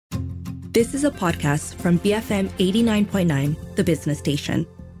This is a podcast from BFM 89.9, the business station.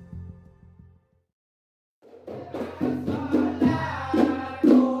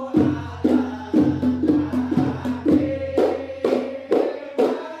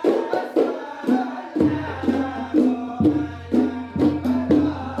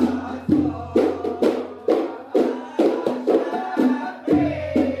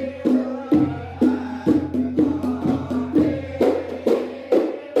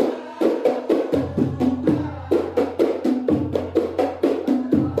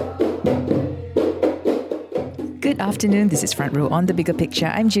 Good afternoon, this is Front Row on The Bigger Picture.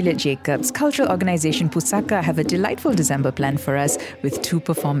 I'm Juliet Jacobs. Cultural organisation Pusaka have a delightful December planned for us with 2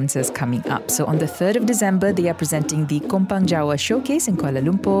 performances coming up. So on the 3rd of December, they are presenting the Kompang Jawa Showcase in Kuala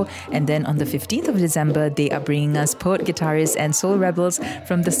Lumpur. And then on the 15th of December, they are bringing us poet, guitarists and soul rebels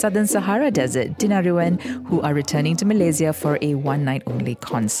from the Southern Sahara Desert, Tinariwen, who are returning to Malaysia for a one-night-only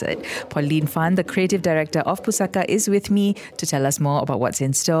concert. Pauline Fan, the creative director of Pusaka, is with me to tell us more about what's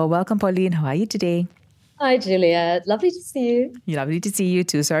in store. Welcome, Pauline. How are you today? Hi, Juliet. Lovely to see you. Lovely to see you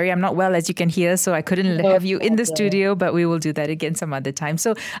too. Sorry, I'm not well, as you can hear, so I couldn't have you in the studio, but we will do that again some other time.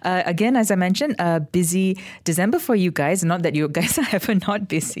 So again, as I mentioned, a busy December for you guys. Not that you guys are ever not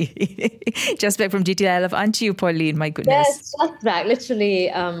busy. Just back from GTLF, aren't you, Pauline? My goodness. Yes, just back.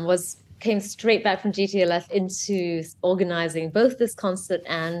 Literally came straight back from GTLF into organising both this concert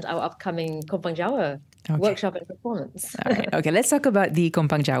and our upcoming Kompang Jawa workshop and performance. All right. Okay, let's talk about the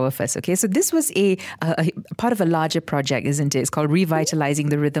Kompang Jawa first. Okay, so this was a part of a larger project, isn't it? It's called Revitalizing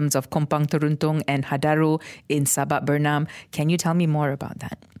the Rhythms of Kompang Teruntung and Hadaro in Sabak Bernam. Can you tell me more about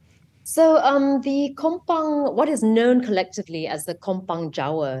that? So the Kompang, what is known collectively as the Kompang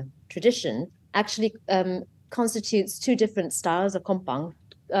Jawa tradition, actually constitutes 2 different styles of Kompang,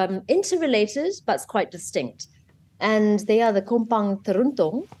 interrelated but quite distinct. And they are the Kompang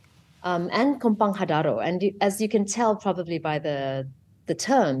Teruntung and Kompang Hadaro. And as you can tell probably by the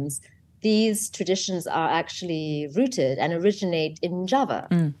terms, these traditions are actually rooted and originate in Java.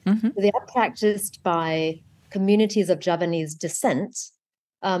 Mm-hmm. They are practiced by communities of Javanese descent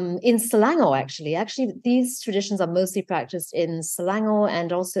in Selangor, actually. Actually, these traditions are mostly practiced in Selangor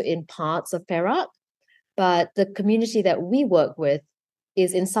and also in parts of Perak. But the community that we work with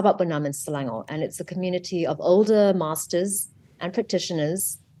is in Sabak Bernam in Selangor. And it's a community of older masters and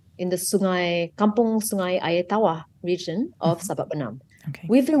practitioners in the Kampung Sungai Air Tawah region of Sabak Bernam. Okay.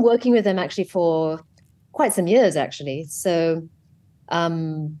 We've been working with them actually for quite some years, actually. So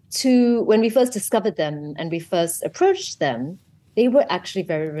when we first discovered them and we first approached them, they were actually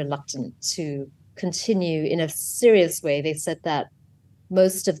very reluctant to continue in a serious way. They said that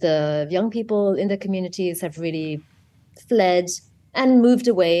most of the young people in the communities have really fled and moved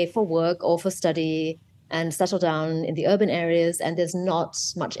away for work or for study and settled down in the urban areas, and there's not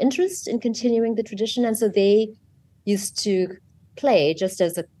much interest in continuing the tradition. And so they used to play just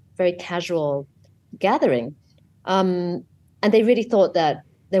as a very casual gathering. And they really thought that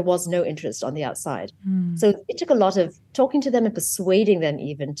there was no interest on the outside. So it took a lot of talking to them and persuading them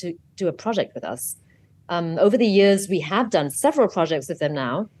even to do a project with us. Over the years, we have done several projects with them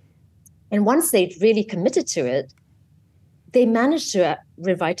now. And once they'd really committed to it, they managed to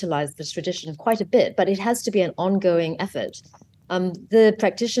revitalize this tradition quite a bit, but it has to be an ongoing effort. The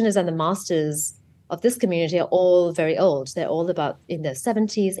practitioners and the masters of this community are all very old. They're all about in their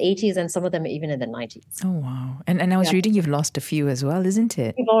 70s, 80s, and some of them are even in their 90s. Oh, wow. And I was reading you've lost a few as well, isn't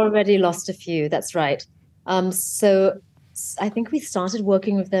it? We've already lost a few, that's right. So I think we started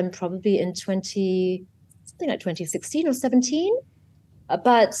working with them probably in 2016 or 17.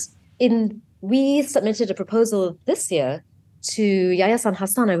 But we submitted a proposal this year to Yayasan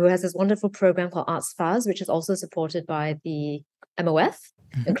Hasana, who has this wonderful program called Arts Faz, which is also supported by the MOF,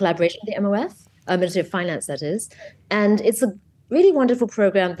 in collaboration with the MOF, Ministry of Finance, that is. And it's a really wonderful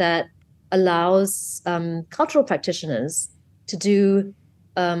program that allows cultural practitioners to do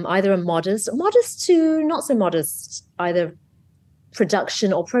either a modest to not so modest, either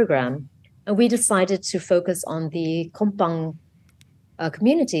production or program. And we decided to focus on the Kompang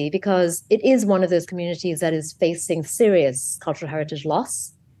community because it is one of those communities that is facing serious cultural heritage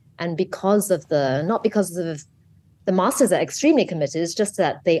loss. And not because of the masters are extremely committed, it's just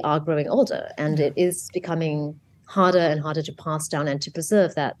that they are growing older and it is becoming harder and harder to pass down and to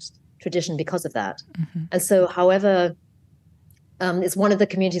preserve that tradition because of that. And so, however, it's one of the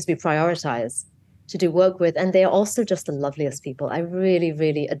communities we prioritize to do work with. And they are also just the loveliest people. I really,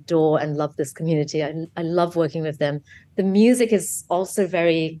 really adore and love this community. I love working with them. The music is also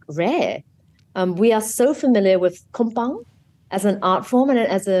very rare. We are so familiar with Kompang as an art form and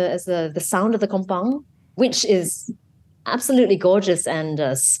as the sound of the Kompang, which is absolutely gorgeous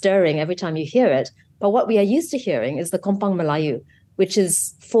and stirring every time you hear it. But what we are used to hearing is the Kompang Melayu, which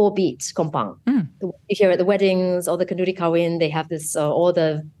is 4-beat Kompang. You hear at the weddings or the kenduri kawin, they have this, or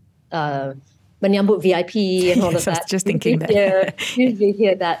the menyambut VIP and all Yes, of I was that. just thinking that. Usually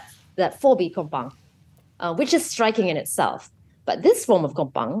hear that 4-beat Kompang, which is striking in itself. But this form of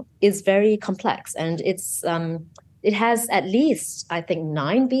Kompang is very complex, and it has at least, I think,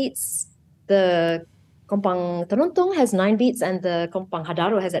 9 beats. The Kompang Terontong has 9 beats, and the Kompang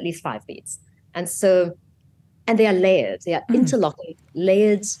Hadaro has at least 5 beats. And they are layered. They are interlocking,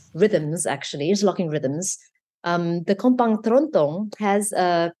 layered rhythms, actually, interlocking rhythms. The Kompang Terontong has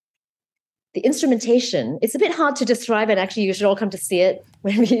the instrumentation. It's a bit hard to describe, and actually you should all come to see it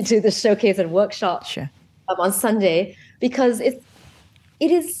when we do the showcase and workshop on Sunday, because it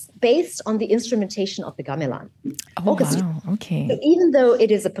is based on the instrumentation of the gamelan. Orchestra. Wow, okay. So even though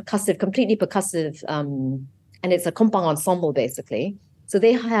it is a completely percussive, and it's a kompang ensemble, basically, so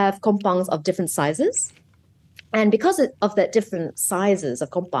they have kompangs of different sizes. And because of that different sizes of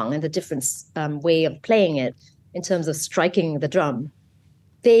kompang and the different way of playing it in terms of striking the drum,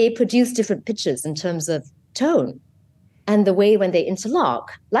 they produce different pitches in terms of tone. And the way when they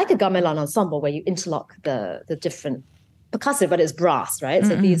interlock, like a gamelan ensemble where you interlock the different percussive, but it's brass, right?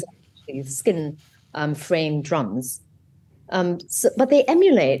 So these are actually skin frame drums. But they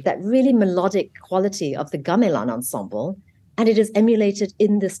emulate that really melodic quality of the gamelan ensemble, and it is emulated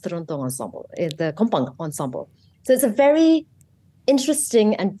in this Terontong ensemble, the kompang ensemble. So it's a very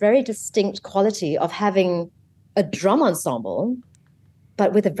interesting and very distinct quality of having a drum ensemble,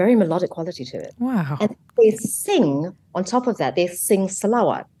 but with a very melodic quality to it. Wow. And they sing, on top of that, they sing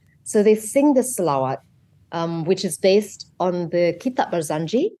salawat. So they sing the salawat, which is based on the Kitab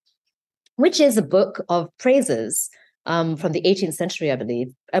Barzanji, which is a book of praises from the 18th century, I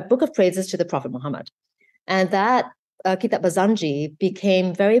believe, a book of praises to the Prophet Muhammad. And that Kitab Barzanji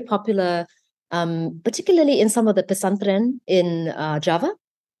became very popular, particularly in some of the pesantren in Java,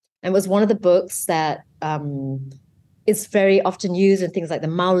 and was one of the books that is very often used in things like the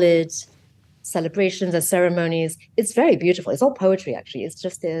Maulid celebrations and ceremonies. It's very beautiful. It's all poetry, actually. It's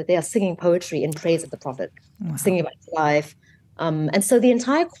just they are singing poetry in praise of the Prophet, singing about his life. And so the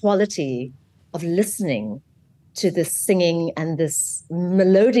entire quality of listening to this singing and this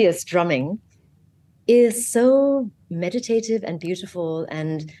melodious drumming is so meditative and beautiful,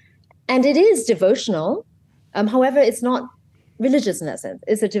 and it is devotional. However, it's not religious in that sense.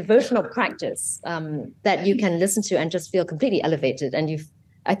 It's a devotional practice that you can listen to and just feel completely elevated. And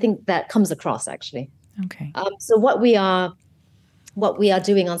I think that comes across, actually. Okay. So what we are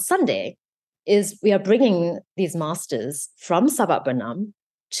doing on Sunday is we are bringing these masters from Sabak Bernam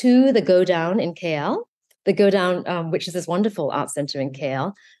to the Go Down in KL, the Go Down, which is this wonderful art center in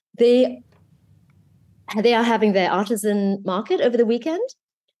KL. They are having their artisan market over the weekend.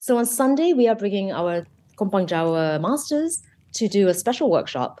 So on Sunday, we are bringing our Kompang Jawa masters to do a special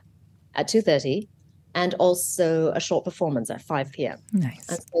workshop at 2:30 and also a short performance at 5 p.m. Nice.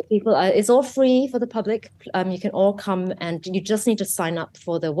 And so it's all free for the public. You can all come, and you just need to sign up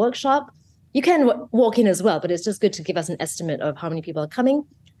for the workshop. You can walk in as well, but it's just good to give us an estimate of how many people are coming.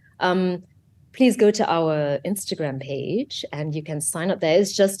 Please go to our Instagram page and you can sign up there.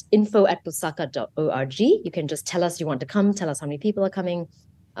 It's just info@pusaka.org. You can just tell us you want to come, tell us how many people are coming.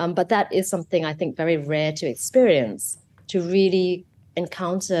 But that is something I think very rare to experience, to really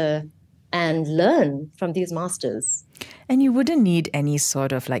encounter and learn from these masters. And you wouldn't need any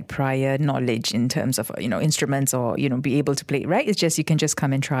sort of like prior knowledge in terms of, instruments or, be able to play, right? It's just, you can just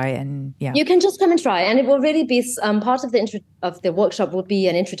come and try and, yeah. You can just come and try. And it will really be part of the workshop will be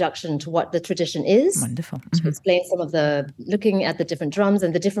an introduction to what the tradition is. Wonderful. To explain some of looking at the different drums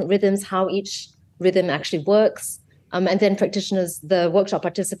and the different rhythms, how each rhythm actually works. And then the workshop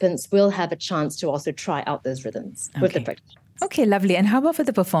participants will have a chance to also try out those rhythms with the practitioners. Okay, lovely. And how about for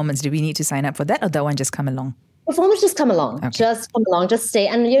the performance? Do we need to sign up for that, or that one just come along? Performers just come along. Okay. Just come along, just stay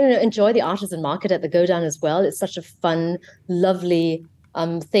and enjoy the artisan market at the Go Down as well. It's such a fun, lovely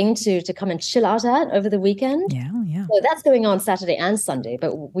thing to come and chill out at over the weekend. Yeah. So that's going on Saturday and Sunday,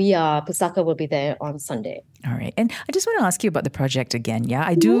 but Pusaka will be there on Sunday. All right. And I just want to ask you about the project again. Yeah,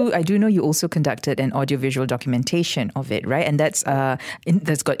 I do know you also conducted an audiovisual documentation of it, right? And that's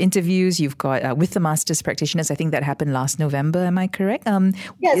got interviews. You've got with the masters practitioners. I think that happened last November. Am I correct?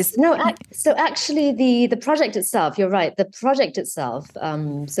 Yes. So actually, the project itself. You're right. The project itself.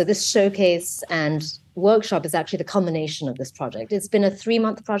 So this showcase and workshop is actually the culmination of this project. It's been a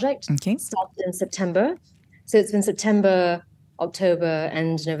 3-month project. Okay. Started in September. So it's been September, October,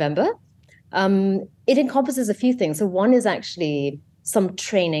 and November. It encompasses a few things. So one is actually some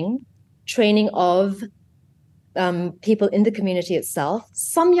training of people in the community itself,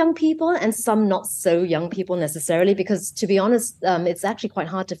 some young people and some not so young people necessarily, because to be honest, it's actually quite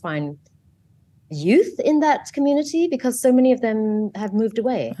hard to find youth in that community because so many of them have moved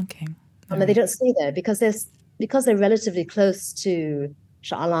away. Okay. And they don't stay there because they're relatively close to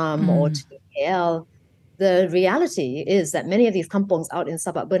Shah Alam or to KL. The reality is that many of these kampongs out in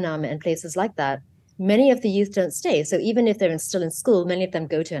Sabak Benam and places like that, many of the youth don't stay. So even if they're still in school, many of them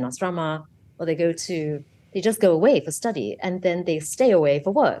go to an asrama or they just go away for study and then they stay away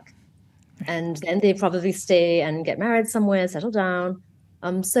for work. And then they probably stay and get married somewhere, settle down.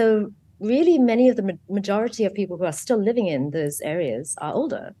 So really many of the majority of people who are still living in those areas are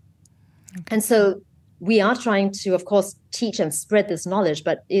older. Okay. And so we are trying to, of course, teach and spread this knowledge,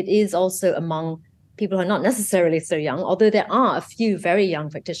 but it is also among people who are not necessarily so young, although there are a few very young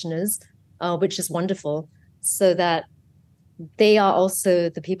practitioners, which is wonderful, so that they are also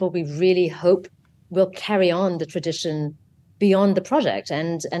the people we really hope will carry on the tradition beyond the project.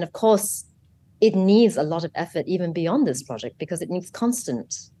 And of course, it needs a lot of effort even beyond this project because it needs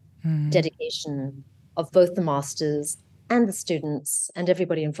constant dedication of both the masters and the students and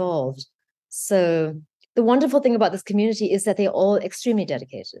everybody involved. So the wonderful thing about this community is that they're all extremely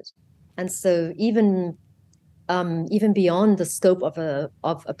dedicated. And so even beyond the scope of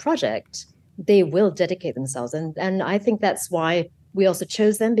a project, they will dedicate themselves. And I think that's why we also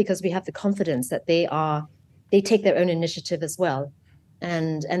chose them, because we have the confidence that they take their own initiative as well.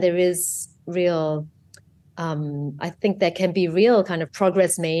 And there is real, I think there can be real kind of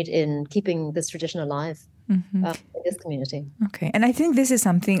progress made in keeping this tradition alive. In this community. Okay. And I think this is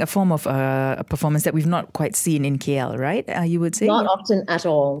a form of a performance that we've not quite seen in KL, right? You would say? Not often at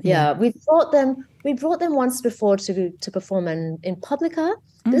all. Yeah. We brought them once before to perform in Publica.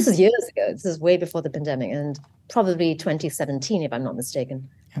 This is years ago. This is way before the pandemic and probably 2017, if I'm not mistaken.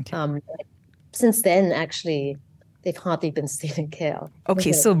 Okay. Since then, actually, they've hardly been seen in KL.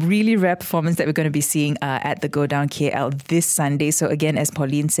 Okay, so really rare performance that we're going to be seeing at the Go Down KL this Sunday. So again, as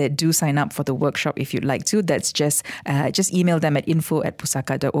Pauline said, do sign up for the workshop if you'd like to. That's just email them at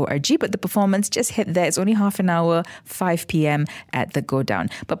info@pusaka.org. But the performance, just head there. It's only half an hour, 5 p.m. at the Go Down.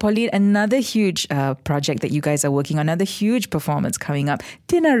 But Pauline, another huge project that you guys are working on, another huge performance coming up,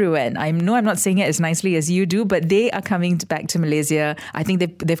 Tinariwen. I know I'm not saying it as nicely as you do, but they are coming back to Malaysia. I think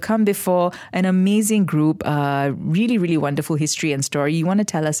they've come before. An amazing group, really, really wonderful history and story. You want to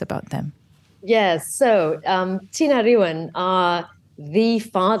tell us about them? Yes. So Tinariwen are the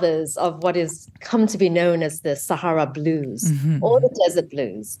fathers of what is come to be known as the Sahara Blues or the Desert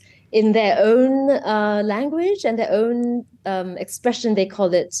Blues. In their own language and their own expression, they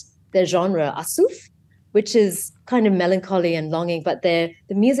call it their genre asuf, which is kind of melancholy and longing. But the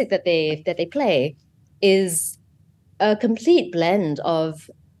music that they play is a complete blend of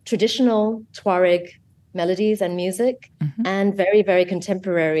traditional Tuareg melodies and music and very, very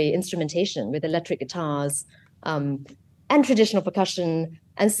contemporary instrumentation with electric guitars and traditional percussion.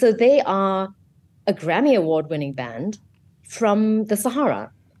 And so they are a Grammy Award-winning band from the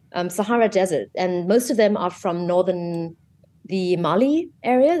Sahara Desert. And most of them are from northern Mali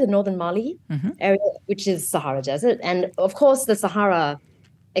area, which is Sahara Desert. And of course, the Sahara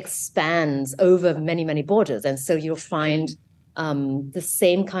expands over many, many borders. And so you'll find the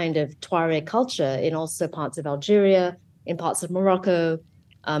same kind of Tuareg culture in also parts of Algeria, in parts of Morocco.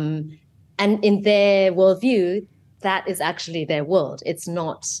 And in their worldview, that is actually their world. It's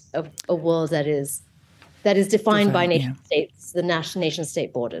not a world that is defined by nation states, the nation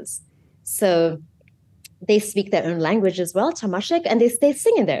state borders. So they speak their own language as well, Tamashek, and they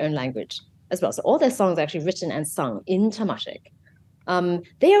sing in their own language as well. So all their songs are actually written and sung in Tamashek.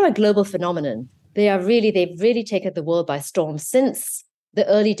 They are a global phenomenon. They've really taken the world by storm since the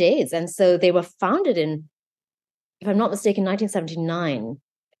early days. And so they were founded in, if I'm not mistaken, 1979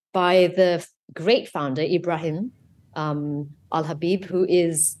 by the great founder, Ibrahim Al-Habib, who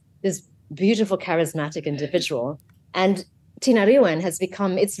is this beautiful, charismatic individual. And Tinariwen has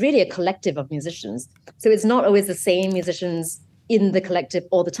become, it's really a collective of musicians. So it's not always the same musicians in the collective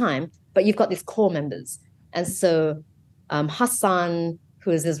all the time, but you've got these core members. And so Hassan,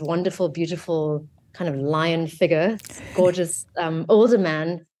 who is this wonderful, beautiful kind of lion figure, gorgeous older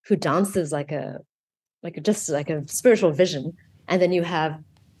man who dances like a spiritual vision. And then you have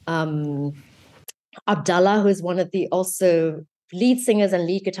Abdallah, who is one of the also lead singers and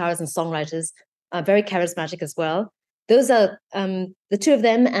lead guitarists and songwriters, very charismatic as well. Those are the two of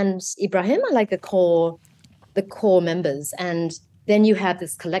them, and Ibrahim are like the core members. And then you have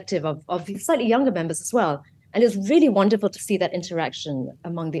this collective of slightly younger members as well. And it's really wonderful to see that interaction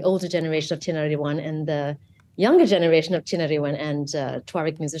among the older generation of Tinariwen and the younger generation of Tinariwen and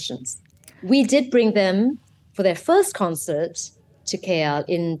Tuareg musicians. We did bring them for their first concert to KL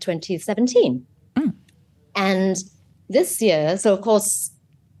in 2017. And this year, so of course,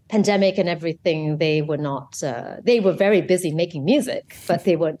 pandemic and everything, they were very busy making music, but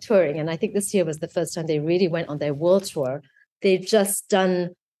they weren't touring. And I think this year was the first time they really went on their world tour. They've just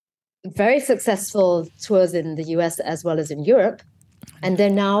done very successful tours in the US as well as in Europe. And they're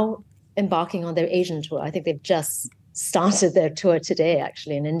now embarking on their Asian tour. I think they've just started their tour today,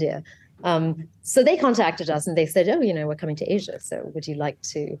 actually, in India. So they contacted us and they said, oh, we're coming to Asia. So would you like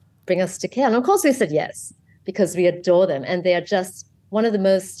to bring us to KL? And of course we said yes, because we adore them. And they are just one of the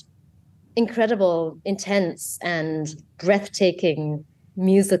most incredible, intense, and breathtaking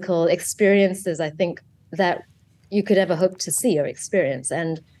musical experiences, I think, that you could ever hope to see or experience.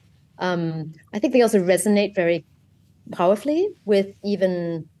 And I think they also resonate very powerfully with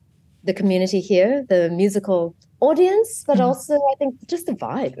even the community here, the musical audience, but also I think just the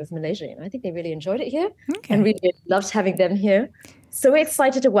vibe of Malaysia. I think they really enjoyed it here and really loved having them here. So we're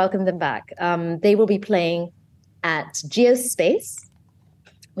excited to welcome them back. They will be playing at Geospace,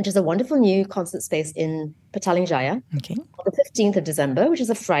 which is a wonderful new concert space in Petaling Jaya on the 15th of December, which is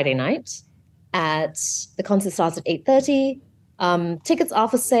a Friday night. The concert starts at 8:30. Tickets are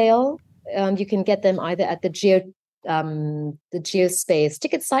for sale. You can get them either at the Geospace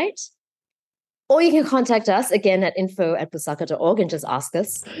ticket site, or you can contact us again at info@pusaka.org and just ask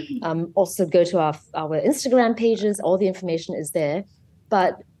us. Also go to our Instagram pages. All the information is there.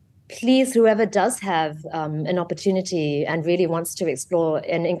 But please, whoever does have an opportunity and really wants to explore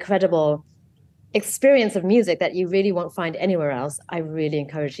an incredible experience of music that you really won't find anywhere else, I really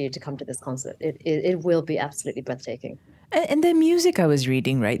encourage you to come to this concert. It will be absolutely breathtaking. And the music I was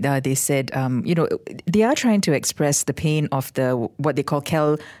reading, right, they said, they are trying to express the pain of what they call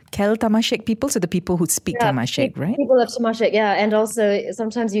Kel Tamashek people, so the people who speak Tamashek, right? People of Tamashek, yeah. And also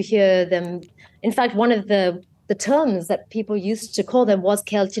sometimes you hear them, in fact, one of the terms that people used to call them was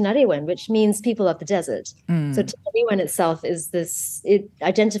Kel Tinariwen, which means people of the desert. So Tinariwen itself it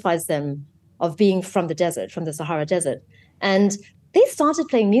identifies them of being from the desert, from the Sahara Desert. And they started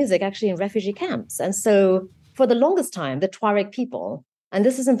playing music actually in refugee camps. And so for the longest time, the Tuareg people, and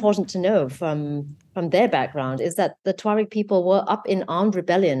this is important to know from their background, is that the Tuareg people were up in armed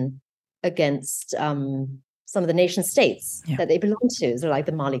rebellion against some of the nation states that they belonged to, so like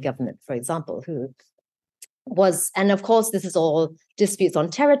the Mali government, for example, and of course, this is all disputes on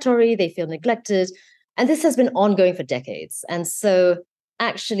territory, they feel neglected, and this has been ongoing for decades. And so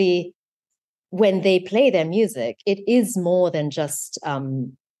actually, when they play their music, it is more than just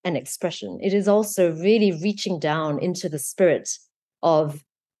an expression. It is also really reaching down into the spirit of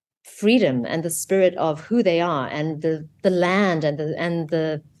freedom and the spirit of who they are and the land and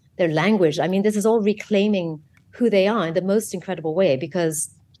their language. I mean, this is all reclaiming who they are in the most incredible way, because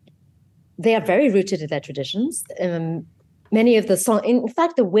they are very rooted in their traditions. Many of the songs, in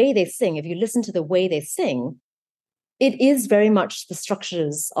fact, the way they sing, if you listen to the way they sing, it is very much the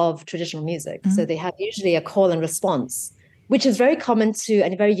structures of traditional music. So they have usually a call and response, which is very common to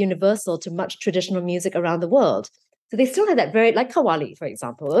and very universal to much traditional music around the world. So they still have that very, like Qawwali, for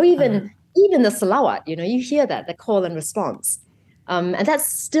example, or even the Salawat, you hear that, the call and response. And that's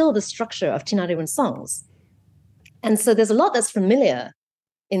still the structure of Tinariwen songs. And so there's a lot that's familiar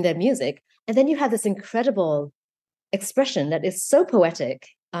in their music. And then you have this incredible expression that is so poetic,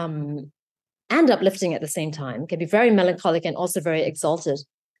 and uplifting at the same time, can be very melancholic and also very exalted,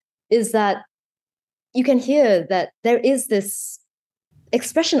 is that you can hear that there is this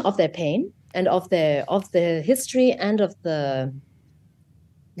expression of their pain and of their history and of the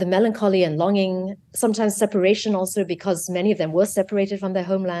melancholy and longing, sometimes separation also, because many of them were separated from their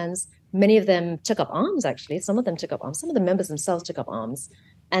homelands. Many of them took up arms, actually. Some of them took up arms. Some of the members themselves took up arms.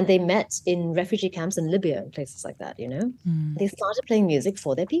 And they met in refugee camps in Libya and places like that, They started playing music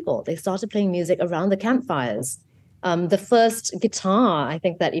for their people. They started playing music around the campfires. The first guitar, I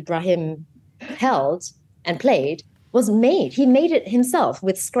think, that Ibrahim held and played was made. He made it himself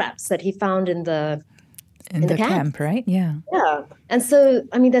with scraps that he found in the camp, right? Yeah. Yeah. And so,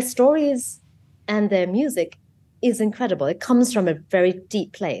 I mean, their stories and their music is incredible. It comes from a very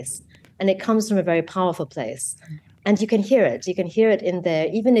deep place, and it comes from a very powerful place. And you can hear it. You can hear it in there,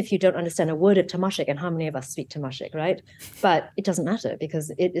 even if you don't understand a word of Tamashek, and how many of us speak Tamashek, right? But it doesn't matter, because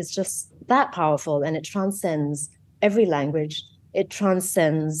it is just that powerful, and it transcends every language. It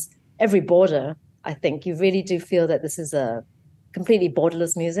transcends every border, I think. You really do feel that this is a completely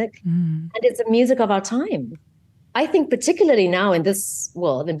borderless music. And it's a music of our time. I think particularly now in this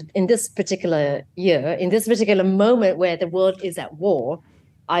world, in this particular year, in this particular moment where the world is at war,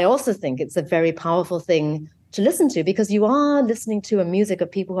 I also think it's a very powerful thing to listen to, because you are listening to a music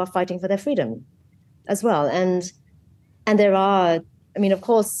of people who are fighting for their freedom. as well. And there are, I mean, of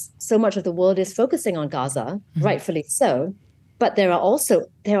course, so much of the world is focusing on Gaza, rightfully so, but there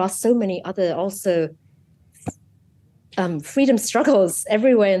are so many other also freedom struggles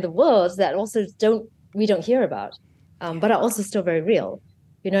everywhere in the world that also we don't hear about, but are also still very real.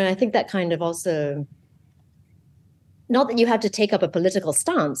 And I think that kind of also, not that you have to take up a political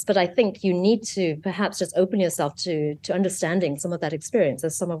stance, but I think you need to perhaps just open yourself to understanding some of that experience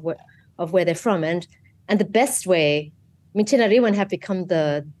as some of where they're from. And the best way, I mean, Tinariwen have become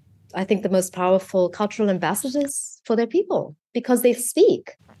I think the most powerful cultural ambassadors for their people, because they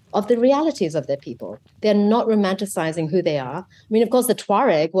speak of the realities of their people. They're not romanticizing who they are. I mean, of course, the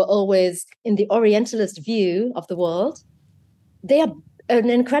Tuareg were always, in the Orientalist view of the world, they are an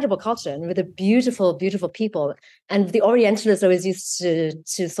incredible culture and with a beautiful, beautiful people. And the Orientalists always used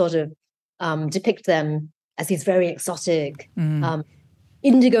to sort of depict them as these very exotic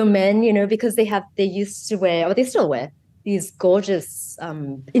indigo men, because they used to wear, or they still wear, these gorgeous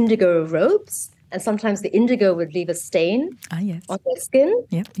indigo robes. And sometimes the indigo would leave a stain on their skin.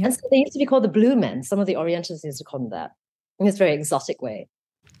 Yep. And so they used to be called the blue men. Some of the Orientals used to call them that in this very exotic way.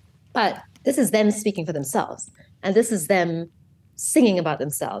 But this is them speaking for themselves. And this is them singing about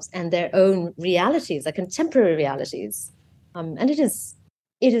themselves and their own realities, their contemporary realities. And it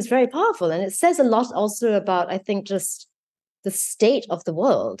is very powerful. And it says a lot also about, I think, just the state of the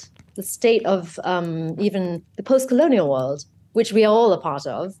world, the state of even the post-colonial world, which we are all a part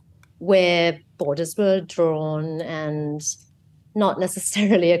of, where borders were drawn and not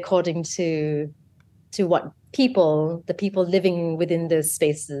necessarily according to what the people living within those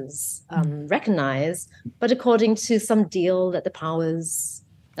spaces recognize, but according to some deal that the powers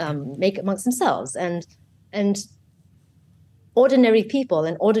make amongst themselves. And ordinary people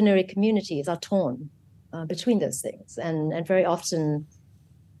and ordinary communities are torn between those things. And very often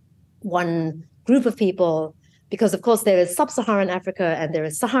one group of people, because of course there is sub-Saharan Africa and there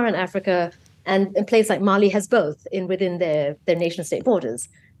is Saharan Africa, and a place like Mali has both within their nation-state borders.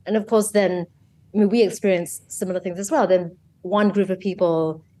 And of course then, I mean, we experience similar things as well. Then one group of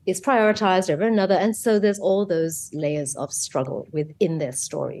people is prioritized over another. And so there's all those layers of struggle within their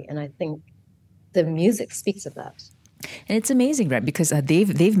story. And I think the music speaks of that. And it's amazing, right? Because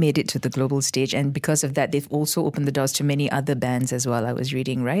they've made it to the global stage, and because of that, they've also opened the doors to many other bands as well. I was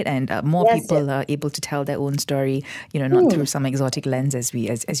reading, right? And more people are able to tell their own story, not through some exotic lens, as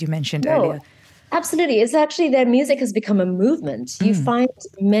you mentioned earlier. Absolutely, it's actually their music has become a movement. You find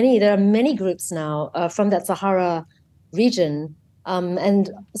there are many groups now from that Sahara region, and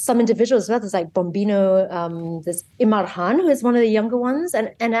some individuals as well. There's like Bombino, there's Imar Han, who is one of the younger ones,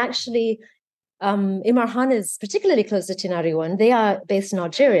 and actually. Imar Han is particularly close to Tinariwen. They are based in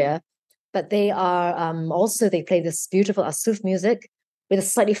Algeria, but they are they play this beautiful Asuf music with a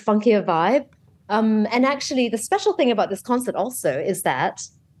slightly funkier vibe. And actually, the special thing about this concert also is that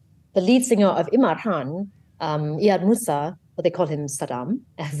the lead singer of Imar Han, Iyad Musa, or they call him Saddam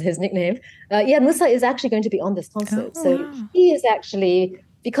as his nickname, Iyad Musa is actually going to be on this concert. He is actually,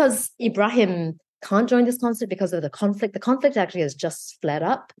 because Ibrahim can't join this concert because of the conflict. The conflict actually has just flared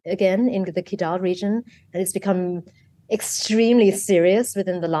up again in the Kidal region, and it's become extremely serious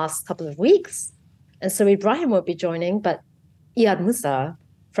within the last couple of weeks. And so Ibrahim won't be joining, but Iyad Musa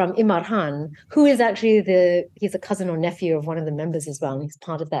from Imar Han, who is actually he's a cousin or nephew of one of the members as well, and he's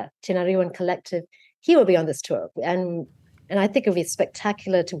part of that Tinariwen collective. He will be on this tour, and I think it would be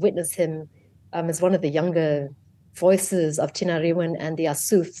spectacular to witness him as one of the younger voices of Tinariwen and the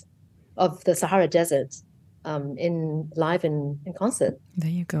Asuf of the Sahara Desert live in concert. There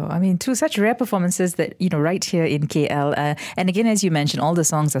you go. I mean, two such rare performances that, right here in KL. And again, as you mentioned, all the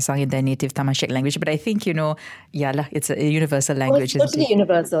songs are sung in their native Tamashek language. But I think, it's a universal language. It's totally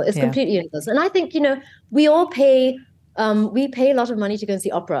universal. It's completely universal. And I think, we all pay a lot of money to go and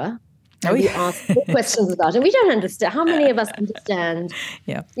see opera. And we ask questions about it. We don't understand. How many of us understand,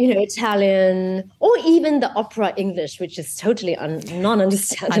 Italian or even the opera English, which is totally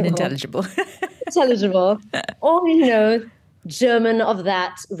non-understandable. Unintelligible. Intelligible. Or, German of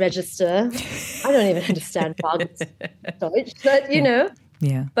that register. I don't even understand Deutsch, but,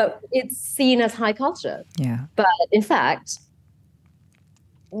 but it's seen as high culture. Yeah. But in fact,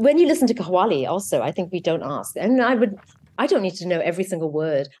 when you listen to Kahwali also, I think we don't ask. And I don't need to know every single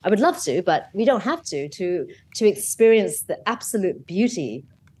word. I would love to, but we don't have to experience the absolute beauty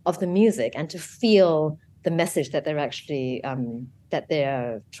of the music and to feel the message that they're actually that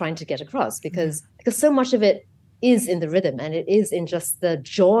they're trying to get across. Because so much of it is in the rhythm, and it is in just the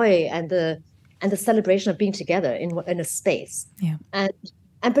joy and the celebration of being together in a space. Yeah.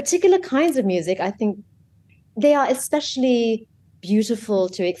 And particular kinds of music, I think they are especially beautiful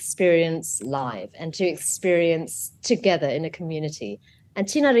to experience live and to experience together in a community. And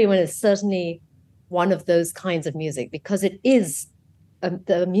Tinariwen is certainly one of those kinds of music because it is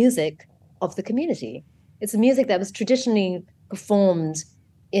the music of the community. It's a music that was traditionally performed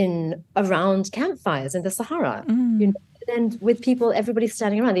around campfires in the Sahara, and with people, everybody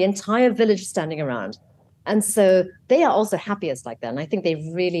standing around, the entire village standing around. And so they are also happiest like that. And I think they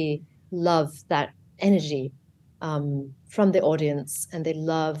really love that energy from the audience, and they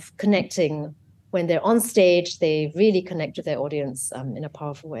love connecting. When they're on stage, they really connect with their audience in a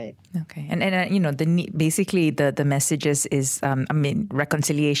powerful way. Okay, and basically the messages is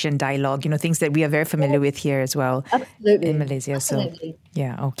reconciliation, dialogue, things that we are very familiar with here as well. Absolutely. In Malaysia. Absolutely. So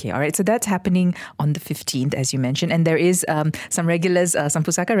yeah, okay, all right. So that's happening on the 15th, as you mentioned, and there is some regulars, some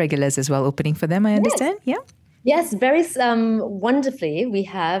Pusaka regulars as well opening for them. I understand. Yes. Yeah. Yes, very wonderfully. We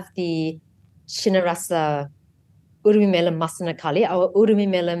have the Shinarasa Urumi Melam Masanakali, our Urumi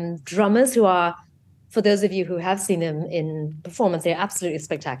Melam drummers, who are, for those of you who have seen them in performance, they're absolutely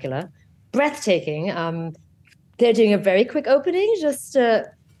spectacular, breathtaking. They're doing a very quick opening, just a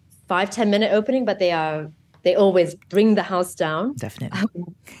 5-10 minute opening, but they always bring the house down. Definitely.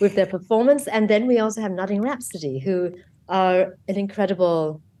 With their performance. And then we also have Nodding Rhapsody, who are an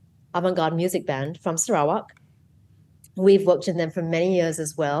incredible avant-garde music band from Sarawak. We've worked with them for many years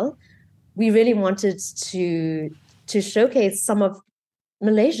as well. We really wanted to showcase some of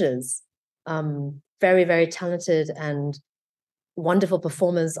Malaysia's very, very talented and wonderful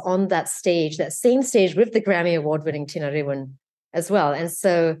performers on that stage, that same stage with the Grammy Award-winning Tinariwen as well. And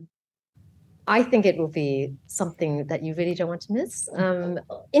so I think it will be something that you really don't want to miss.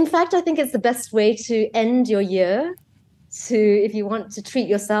 In fact, I think it's the best way to end your year, if you want to treat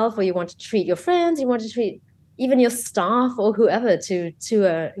yourself or you want to treat your friends, you want to treat even your staff or whoever to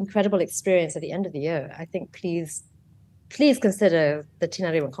an incredible experience at the end of the year. I think please consider the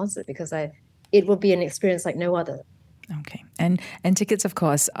Tinariwen concert because it will be an experience like no other. Okay. And tickets, of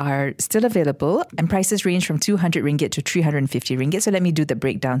course, are still available, and prices range from 200 ringgit to 350 ringgit. So let me do the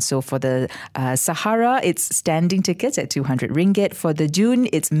breakdown. So for the Sahara, it's standing tickets at 200 ringgit. For the Dune,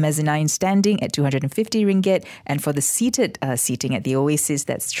 it's mezzanine standing at 250 ringgit. And for the seated seating at the Oasis,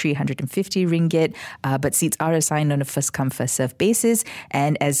 that's 350 ringgit. But seats are assigned on a first-come, first-served basis.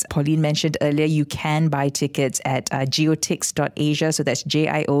 And as Pauline mentioned earlier, you can buy tickets at geotix.asia. So that's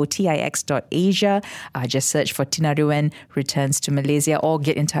GIOTIX.asia. Just search for Tinariwen returns to Malaysia, or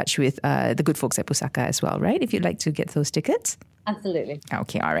get in touch with the good folks at Pusaka as well, right? If you'd like to get those tickets. Absolutely.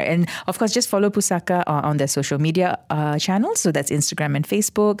 Okay, all right. And of course, just follow Pusaka on their social media channels. So that's Instagram and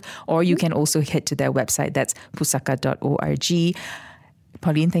Facebook, or you can also head to their website. That's pusaka.org.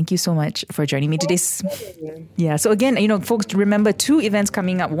 Pauline, thank you so much for joining me today. Yeah, so again, folks, remember 2 events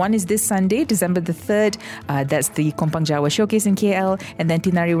coming up. One is this Sunday, December the 3rd. That's the Kompang Jawa Showcase in KL. And then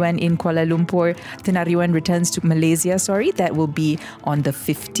Tinariwen in Kuala Lumpur. Tinariwen returns to Malaysia, that will be on the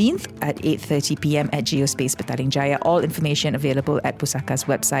 15th at 8:30 p.m. at Geospace Petaling Jaya. All information available at Pusaka's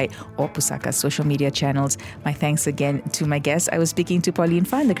website or Pusaka's social media channels. My thanks again to my guests. I was speaking to Pauline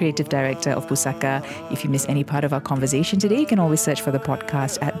Fan, the creative director of Pusaka. If you missed any part of our conversation today, you can always search for the podcast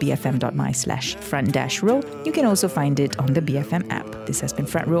at bfm.my/front-row. You can also find it on the BFM app. This has been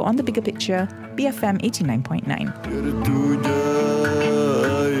Front Row on the Bigger Picture, BFM 89.9.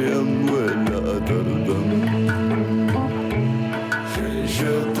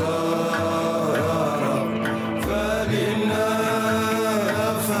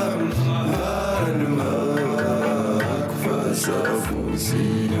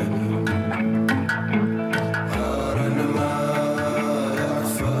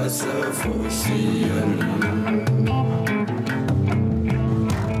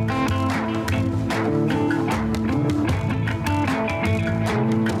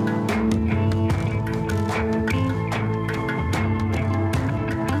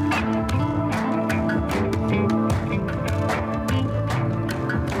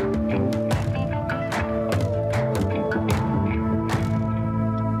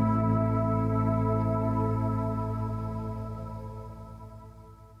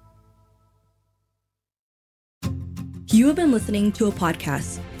 You have been listening to a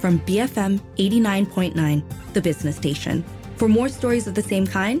podcast from BFM 89.9, the business station. For more stories of the same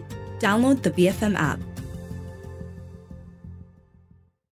kind, download the BFM app.